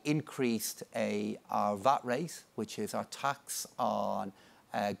 I increased our VAT rate, which is our tax on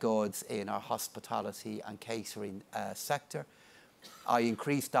goods in our hospitality and catering sector. I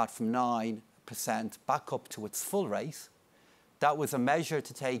increased that from 9% back up to its full rate. That was a measure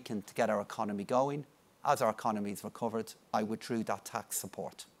to take to get our economy going. As our economy's recovered, I withdrew that tax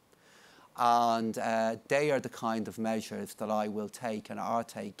support. And they are the kind of measures that I will take and are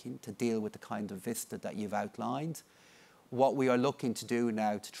taking to deal with the kind of vista that you've outlined. What we are looking to do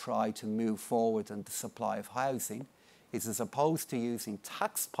now to try to move forward in the supply of housing is as opposed to using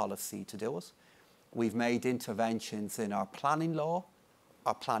tax policy to do it, we've made interventions in our planning law,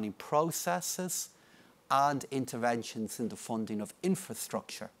 our planning processes, and interventions in the funding of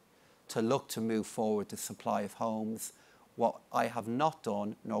infrastructure to look to move forward the supply of homes. What I have not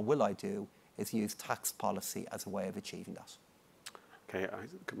done, nor will I do, is use tax policy as a way of achieving that. Okay, a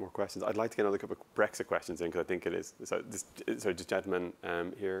couple more questions. I'd like to get another couple of Brexit questions in because I think it is. So, just gentlemen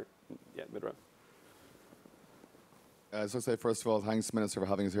here, yeah, mid row. As I say, first of all, thanks, Minister, for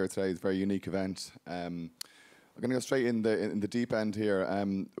having us here today. It's a very unique event. I'm going to go straight in the deep end here.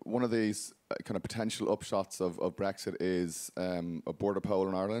 One of these kind of potential upshots of Brexit is a border poll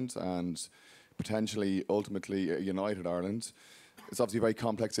in Ireland and potentially, ultimately, a united Ireland. It's obviously a very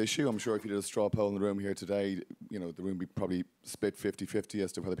complex issue. I'm sure if you did a straw poll in the room here today, the room would be probably split 50-50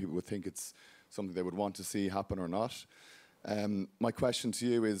 as to whether people would think it's something they would want to see happen or not. My question to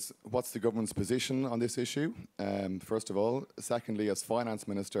you is, what's the government's position on this issue, first of all? Secondly, as Finance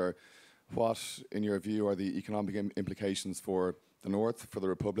Minister, what, in your view, are the economic implications for the North, for the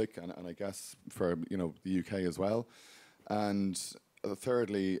Republic, and I guess for the UK as well? And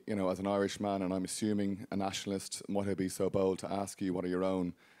thirdly, as an Irishman, and I'm assuming a nationalist, might I be so bold to ask you what are your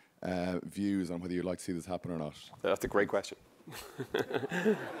own views on whether you'd like to see this happen or not? That's a great question.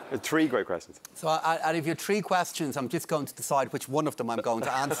 3 great questions. So out of your 3 questions, I'm just going to decide which one of them I'm going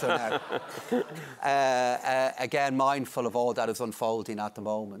to answer now. Again, mindful of all that is unfolding at the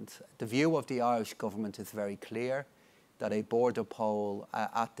moment. The view of the Irish government is very clear that a border poll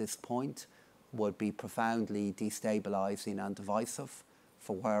at this point would be profoundly destabilising and divisive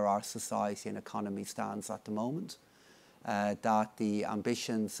for where our society and economy stands at the moment. That the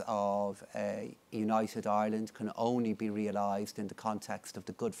ambitions of a united Ireland can only be realised in the context of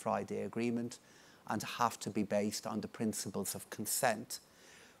the Good Friday Agreement and have to be based on the principles of consent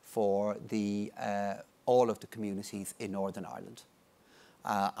for all of the communities in Northern Ireland.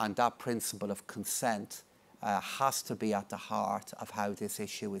 And that principle of consent has to be at the heart of how this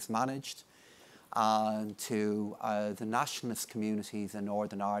issue is managed. And to the nationalist communities in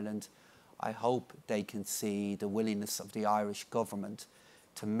Northern Ireland, I hope they can see the willingness of the Irish government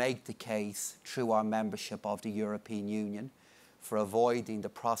to make the case through our membership of the European Union for avoiding the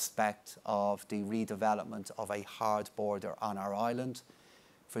prospect of the redevelopment of a hard border on our island.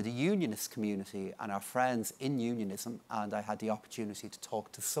 For the unionist community and our friends in unionism, and I had the opportunity to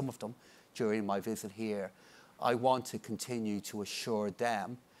talk to some of them during my visit here, I want to continue to assure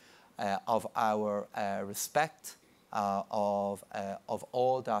them of our respect, of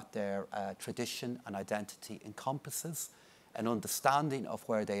all that their tradition and identity encompasses, an understanding of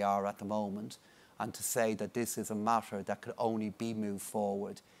where they are at the moment, and to say that this is a matter that could only be moved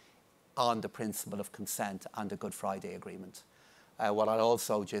forward on the principle of consent and the Good Friday Agreement. What I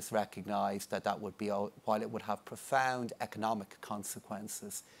also just recognise that would be, while it would have profound economic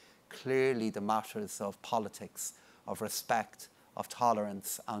consequences, clearly the matters of politics, of respect, of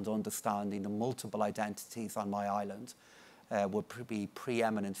tolerance and understanding the multiple identities on my island would be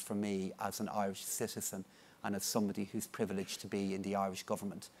preeminent for me as an Irish citizen and as somebody who's privileged to be in the Irish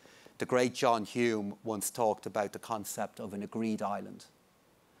government. The great John Hume once talked about the concept of an agreed island.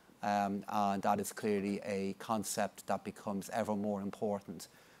 And that is clearly a concept that becomes ever more important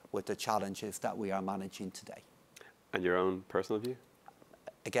with the challenges that we are managing today. And your own personal view?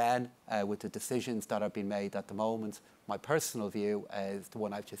 Again, with the decisions that are being made at the moment, my personal view is the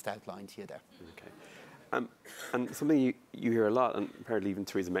one I've just outlined to you there. Okay. And something you hear a lot, and apparently even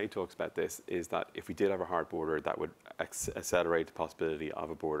Theresa May talks about this, is that if we did have a hard border, that would accelerate the possibility of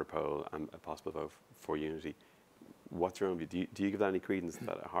a border poll and a possible vote for unity. What's your own view? Do you give that any credence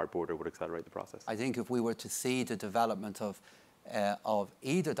that a hard border would accelerate the process? I think if we were to see the development of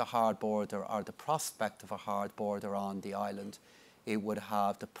either the hard border or the prospect of a hard border on the island, it would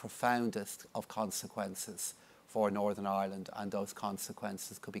have the profoundest of consequences for Northern Ireland, and those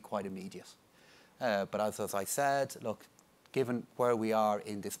consequences could be quite immediate. But as I said, look, given where we are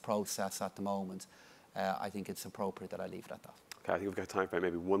in this process at the moment, I think it's appropriate that I leave it at that. Okay, I think we've got time for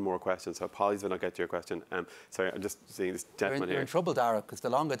maybe one more question, so apologies when I get to your question. Sorry, I'm just seeing this gentleman here. You're in trouble, Dara, because the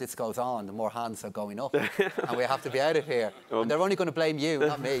longer this goes on, the more hands are going up, and we have to be out of here. And they're only going to blame you,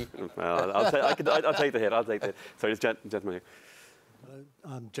 not me. Well, I'll take the hit. I'll take the hit. Sorry, this gentleman here. Hello,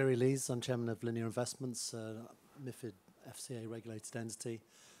 I'm Jerry Lees. I'm chairman of Linear Investments, MiFID FCA regulated entity.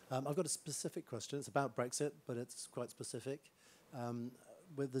 I've got a specific question. It's about Brexit, but it's quite specific.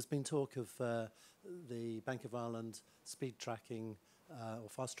 There's been talk of the Bank of Ireland speed tracking or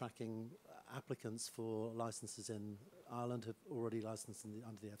fast tracking applicants for licences in Ireland who've already licensed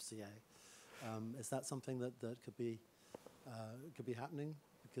under the FCA. Is that something that could be happening?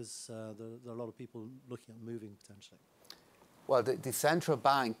 Because there are a lot of people looking at moving potentially. Well, the central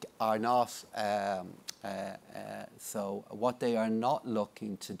bank are not, so what they are not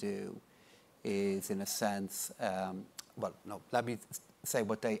looking to do is, in a sense, well, no, let me say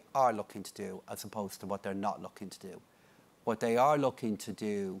what they are looking to do as opposed to what they're not looking to do. What they are looking to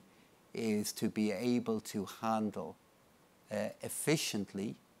do is to be able to handle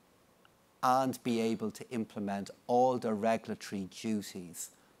efficiently and be able to implement all the regulatory duties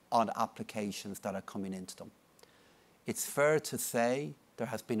on applications that are coming into them. It's fair to say there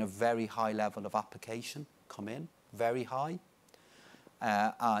has been a very high level of application come in, very high.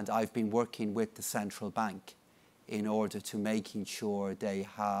 And I've been working with the central bank in order to making sure they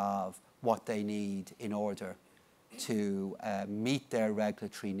have what they need in order to meet their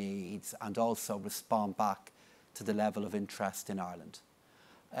regulatory needs and also respond back to the level of interest in Ireland.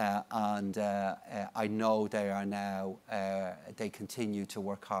 I know they are now, they continue to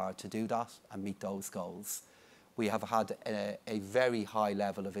work hard to do that and meet those goals. We have had a very high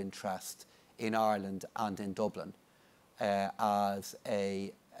level of interest in Ireland and in Dublin as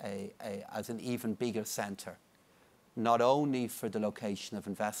an even bigger centre, not only for the location of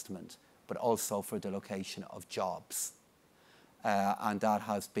investment, but also for the location of jobs. And that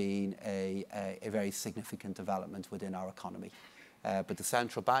has been a very significant development within our economy. But the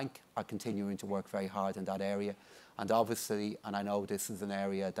central bank are continuing to work very hard in that area. And obviously, and I know this is an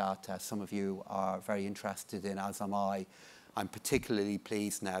area that some of you are very interested in, as am I, I'm particularly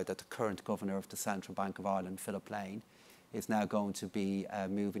pleased now that the current governor of the Central Bank of Ireland, Philip Lane, is now going to be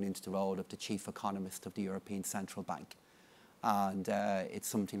moving into the role of the chief economist of the European Central Bank. And it's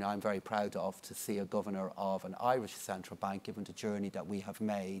something I'm very proud of, to see a governor of an Irish central bank, given the journey that we have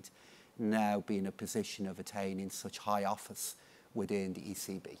made, now be in a position of attaining such high office within the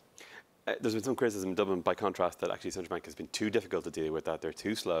ECB. There's been some criticism in Dublin, by contrast, that actually Central Bank has been too difficult to deal with, that they're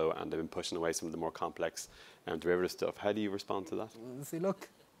too slow and they've been pushing away some of the more complex derivative stuff. How do you respond to that? See, look,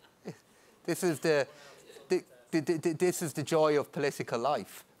 this is the joy of political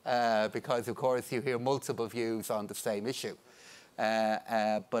life, because, of course, you hear multiple views on the same issue.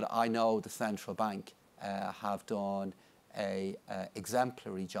 But I know the Central Bank have done an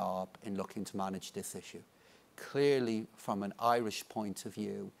exemplary job in looking to manage this issue. Clearly, from an Irish point of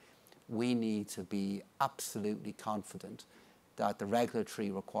view, we need to be absolutely confident that the regulatory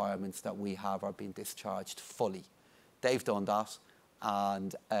requirements that we have are being discharged fully. They've done that,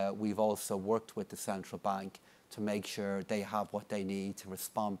 and we've also worked with the central bank to make sure they have what they need to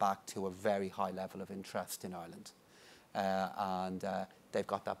respond back to a very high level of interest in Ireland. They've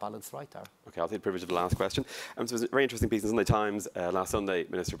got that balance right there. Okay, I'll take the privilege of the last question. So it was a very interesting piece in the Sunday Times last Sunday,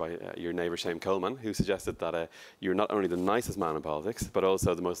 Minister, by your neighbour Shane Coleman, who suggested that you're not only the nicest man in politics, but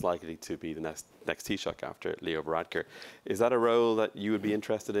also the most likely to be the next Taoiseach after Leo Varadkar. Is that a role that you would be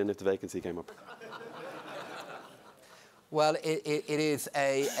interested in if the vacancy came up? Well,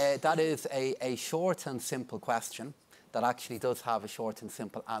 that is a short and simple question that actually does have a short and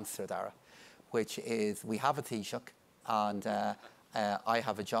simple answer, Dara, which is we have a Taoiseach, and I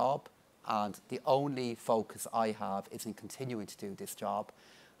have a job, and the only focus I have is in continuing to do this job.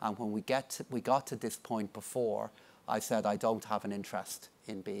 And when we got to this point before, I said I don't have an interest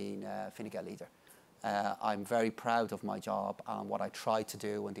in being Fine Gael leader. I'm very proud of my job and what I try to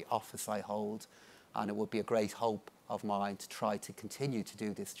do and the office I hold, and it would be a great hope of mine to try to continue to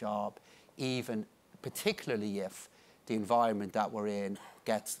do this job, even particularly if the environment that we're in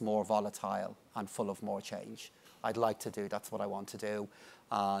gets more volatile and full of more change. I'd like to do, that's what I want to do,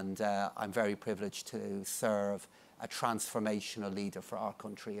 and I'm very privileged to serve a transformational leader for our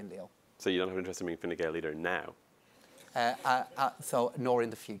country in Leo. So you don't have interest in being Fine Gael leader now? So, nor in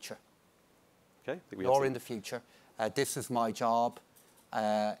the future. Okay. Nor in the future. This is my job.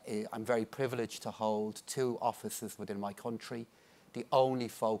 I'm very privileged to hold 2 offices within my country. The only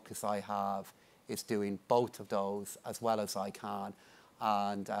focus I have is doing both of those as well as I can,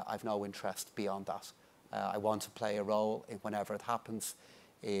 and I've no interest beyond that. I want to play a role, whenever it happens,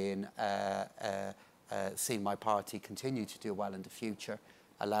 in seeing my party continue to do well in the future,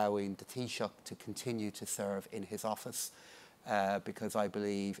 allowing the Taoiseach to continue to serve in his office, because I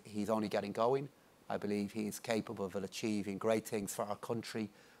believe he's only getting going. I believe he's capable of achieving great things for our country,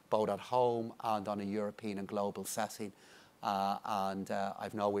 both at home and on a European and global setting.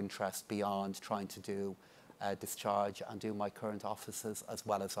 I've no interest beyond trying to discharge and do my current offices as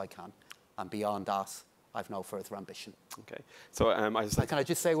well as I can. And beyond that, I've no further ambition. Okay. So can I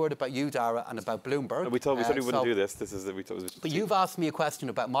just say a word about you, Dara, and about Bloomberg? We said we wouldn't do this. But you've asked me a question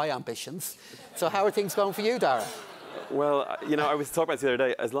about my ambitions. So how are things going for you, Dara? Well, I was talking about this the other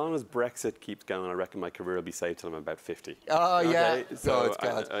day. As long as Brexit keeps going, I reckon my career will be safe till I'm about 50. Oh, yeah. Okay? So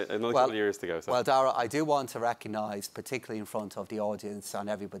Good. another couple of years to go. So. Well, Dara, I do want to recognise, particularly in front of the audience and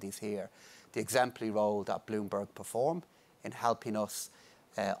everybody's here, the exemplary role that Bloomberg perform in helping us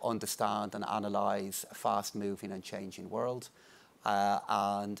understand and analyse a fast-moving and changing world.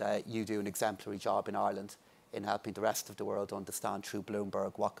 And you do an exemplary job in Ireland in helping the rest of the world understand through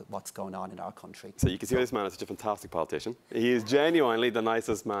Bloomberg what's going on in our country. So you can see this man is such a fantastic politician. He is genuinely the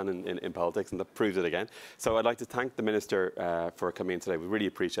nicest man in politics, and that proves it again. So I'd like to thank the Minister for coming in today. We really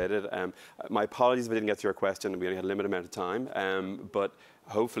appreciate it. My apologies if I didn't get to your question. We only had a limited amount of time, but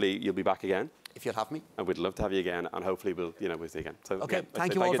hopefully you'll be back again. If you'll have me. And we'd love to have you again, and hopefully we'll see you again. So, okay, yeah,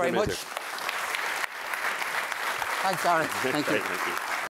 thank you all very much. Thanks, Darren. Thank you. Thank you.